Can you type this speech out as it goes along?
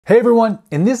Hey everyone,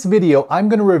 in this video I'm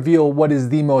going to reveal what is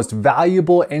the most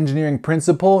valuable engineering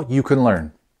principle you can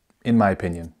learn, in my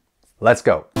opinion. Let's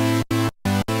go.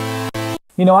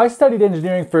 You know, I studied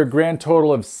engineering for a grand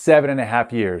total of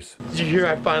 7.5 years. Did you hear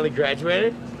I finally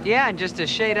graduated? Yeah, and just a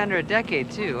shade under a decade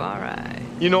too, all right.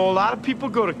 You know, a lot of people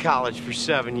go to college for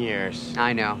 7 years.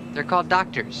 I know, they're called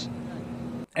doctors.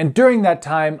 And during that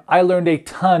time, I learned a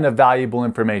ton of valuable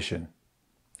information.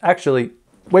 Actually,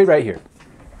 wait right here.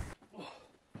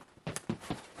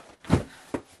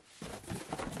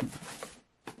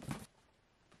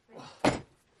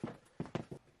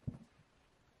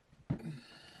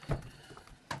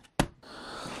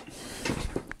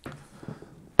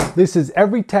 This is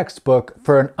every textbook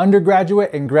for an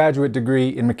undergraduate and graduate degree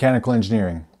in mechanical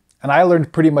engineering. And I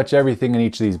learned pretty much everything in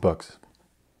each of these books.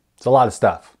 It's a lot of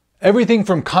stuff. Everything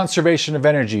from conservation of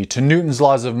energy to Newton's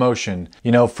laws of motion,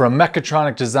 you know, from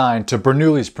mechatronic design to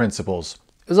Bernoulli's principles.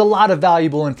 There's a lot of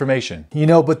valuable information. You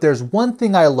know, but there's one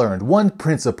thing I learned, one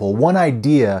principle, one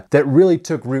idea that really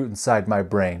took root inside my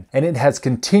brain. And it has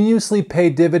continuously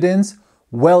paid dividends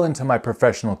well into my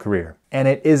professional career. And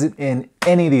it isn't in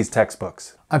any of these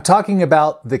textbooks. I'm talking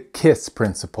about the KISS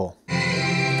principle.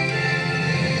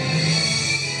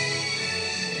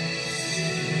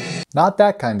 Not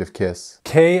that kind of kiss.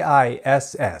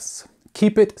 K-I-S-S.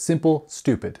 Keep it simple,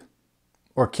 stupid.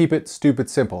 Or keep it stupid,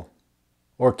 simple.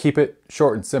 Or keep it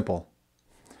short and simple.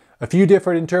 A few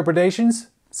different interpretations,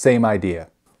 same idea.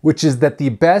 Which is that the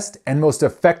best and most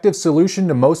effective solution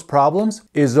to most problems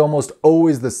is almost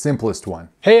always the simplest one.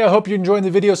 Hey, I hope you're enjoying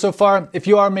the video so far. If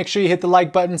you are, make sure you hit the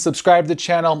like button, subscribe to the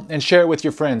channel, and share it with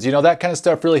your friends. You know, that kind of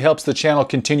stuff really helps the channel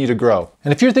continue to grow.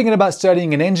 And if you're thinking about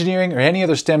studying in engineering or any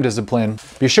other STEM discipline,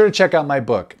 be sure to check out my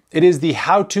book. It is the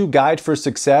how-to guide for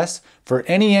success for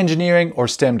any engineering or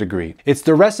STEM degree. It's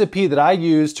the recipe that I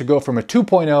use to go from a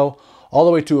 2.0 all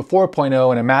the way to a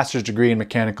 4.0 and a master's degree in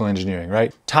mechanical engineering,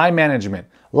 right? Time management,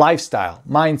 lifestyle,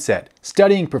 mindset,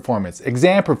 studying performance,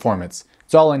 exam performance.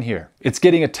 It's all in here. It's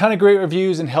getting a ton of great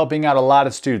reviews and helping out a lot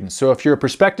of students. So if you're a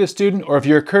prospective student or if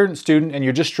you're a current student and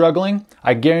you're just struggling,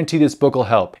 I guarantee this book will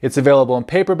help. It's available in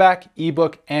paperback,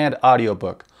 ebook, and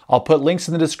audiobook. I'll put links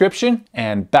in the description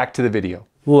and back to the video.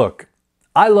 Look,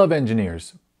 I love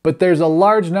engineers, but there's a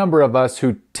large number of us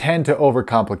who tend to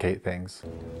overcomplicate things.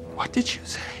 What did you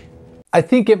say? I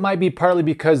think it might be partly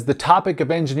because the topic of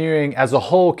engineering as a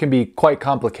whole can be quite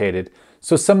complicated,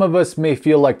 so some of us may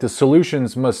feel like the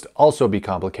solutions must also be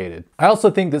complicated. I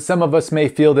also think that some of us may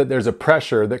feel that there's a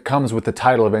pressure that comes with the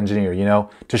title of engineer, you know,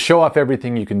 to show off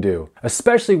everything you can do,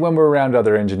 especially when we're around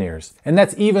other engineers. And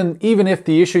that's even if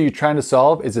the issue you're trying to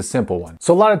solve is a simple one.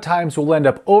 So a lot of times we'll end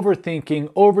up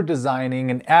overthinking,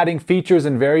 over-designing, and adding features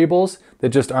and variables that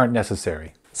just aren't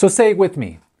necessary. So say it with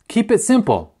me. Keep it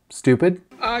simple, stupid.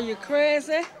 Are you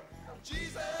crazy?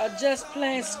 Or just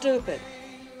plain stupid?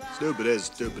 Stupid as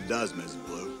stupid does, Mrs.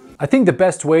 Blue. I think the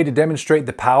best way to demonstrate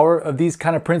the power of these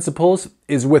kind of principles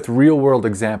is with real-world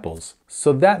examples.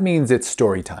 So that means it's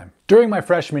story time. During my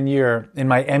freshman year in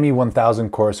my ME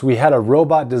 1000 course, we had a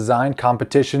robot design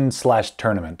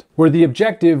competition/tournament where the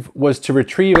objective was to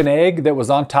retrieve an egg that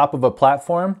was on top of a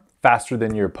platform faster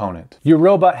than your opponent. Your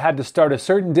robot had to start a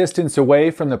certain distance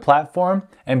away from the platform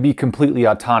and be completely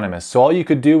autonomous. So all you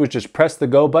could do was just press the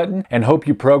go button and hope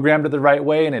you programmed it the right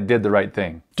way and it did the right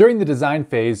thing. During the design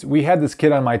phase, we had this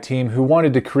kid on my team who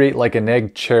wanted to create like an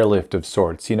egg chairlift of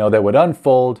sorts, you know, that would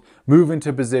unfold, move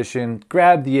into position,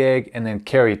 grab the egg, and then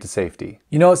carry it to safety.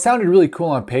 You know, it sounded really cool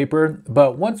on paper,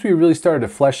 but once we really started to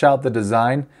flesh out the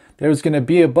design, there was going to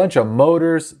be a bunch of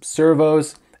motors,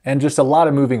 servos, and just a lot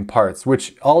of moving parts,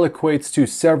 which all equates to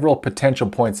several potential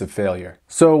points of failure.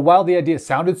 So while the idea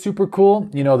sounded super cool,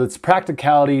 you know, its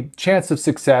practicality, chance of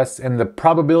success, and the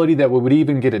probability that we would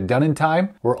even get it done in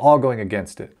time were all going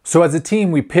against it. So as a team,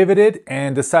 we pivoted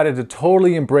and decided to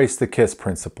totally embrace the KISS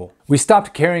principle. We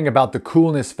stopped caring about the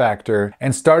coolness factor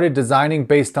and started designing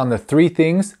based on the three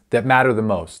things that matter the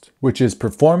most, which is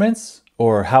performance,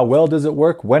 or how well does it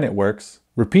work when it works,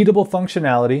 repeatable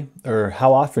functionality, or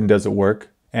how often does it work,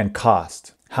 and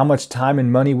cost. How much time and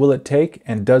money will it take,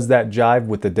 and does that jive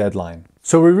with the deadline?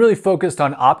 So we really focused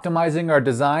on optimizing our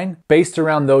design based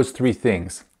around those three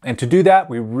things. And to do that,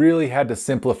 we really had to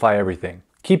simplify everything.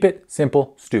 Keep it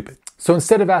simple, stupid. So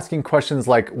instead of asking questions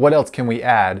like, what else can we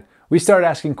add? We started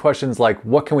asking questions like,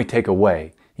 what can we take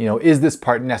away? You know, is this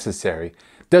part necessary?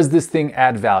 Does this thing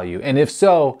add value? And if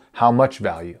so, how much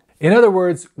value? In other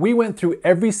words, we went through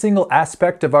every single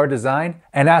aspect of our design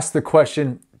and asked the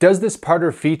question, does this part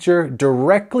or feature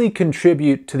directly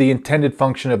contribute to the intended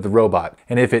function of the robot?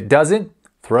 And if it doesn't,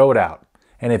 throw it out.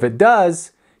 And if it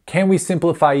does, can we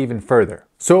simplify even further?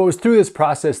 So it was through this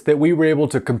process that we were able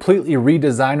to completely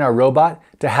redesign our robot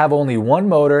to have only one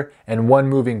motor and one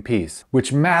moving piece,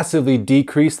 which massively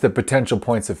decreased the potential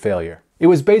points of failure. It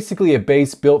was basically a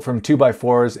base built from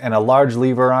 2x4s and a large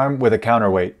lever arm with a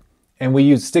counterweight, and we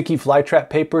used sticky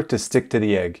flytrap paper to stick to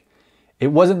the egg.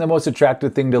 It wasn't the most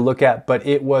attractive thing to look at, but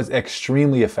it was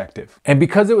extremely effective. And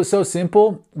because it was so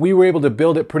simple, we were able to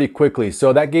build it pretty quickly,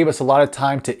 so that gave us a lot of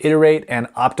time to iterate and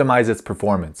optimize its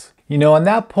performance. You know, and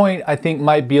that point I think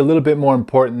might be a little bit more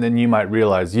important than you might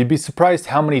realize. You'd be surprised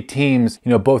how many teams,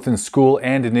 both in school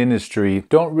and in industry,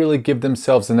 don't really give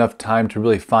themselves enough time to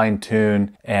really fine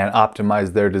tune and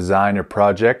optimize their design or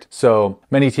project. So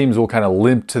many teams will kind of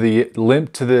limp to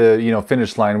the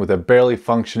finish line with a barely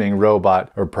functioning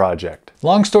robot or project.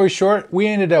 Long story short, we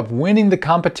ended up winning the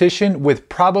competition with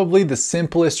probably the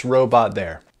simplest robot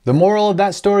there. The moral of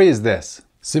that story is this: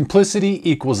 simplicity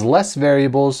equals less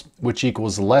variables, which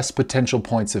equals less potential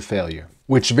points of failure,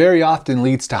 which very often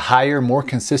leads to higher, more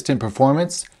consistent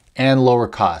performance and lower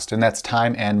cost, and that's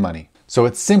time and money. So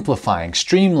it's simplifying,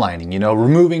 streamlining,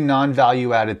 removing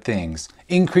non-value added things,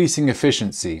 increasing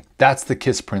efficiency. That's the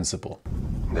KISS principle.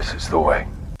 This is the way.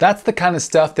 That's the kind of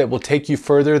stuff that will take you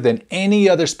further than any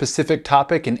other specific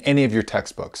topic in any of your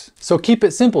textbooks. So keep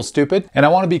it simple, stupid. And I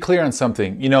want to be clear on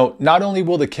something. Not only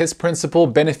will the KISS principle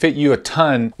benefit you a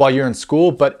ton while you're in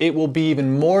school, but it will be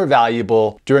even more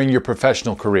valuable during your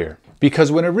professional career.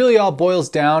 Because when it really all boils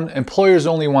down, employers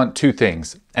only want two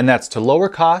things, and that's to lower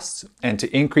costs and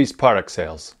to increase product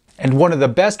sales. And one of the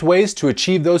best ways to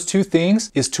achieve those two things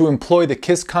is to employ the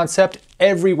KISS concept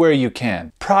everywhere you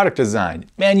can. Product design,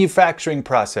 manufacturing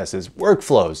processes,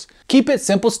 workflows. Keep it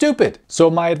simple, stupid. So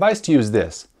my advice to you is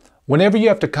this: whenever you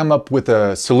have to come up with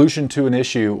a solution to an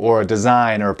issue or a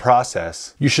design or a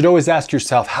process, you should always ask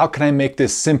yourself, how can I make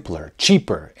this simpler,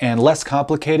 cheaper, and less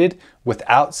complicated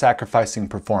without sacrificing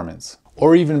performance?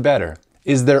 Or even better,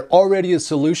 is there already a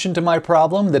solution to my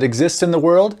problem that exists in the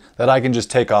world that I can just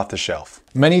take off the shelf?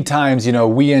 Many times,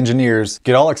 we engineers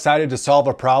get all excited to solve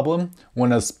a problem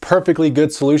when a perfectly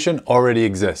good solution already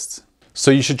exists. So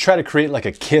you should try to create like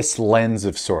a KISS lens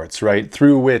of sorts, right?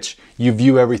 Through which you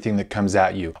view everything that comes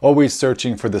at you, always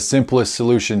searching for the simplest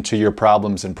solution to your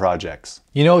problems and projects.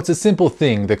 It's a simple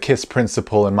thing, the KISS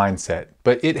principle and mindset,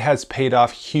 but it has paid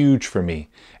off huge for me,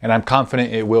 and I'm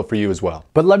confident it will for you as well.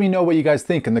 But let me know what you guys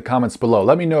think in the comments below.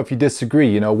 Let me know if you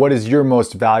disagree. What is your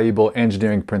most valuable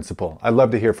engineering principle? I'd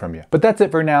love to hear from you. But that's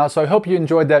it for now, so I hope you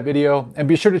enjoyed that video, and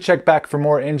be sure to check back for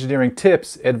more engineering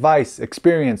tips, advice,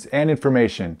 experience, and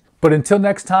information. But until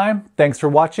next time, thanks for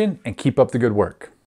watching and keep up the good work.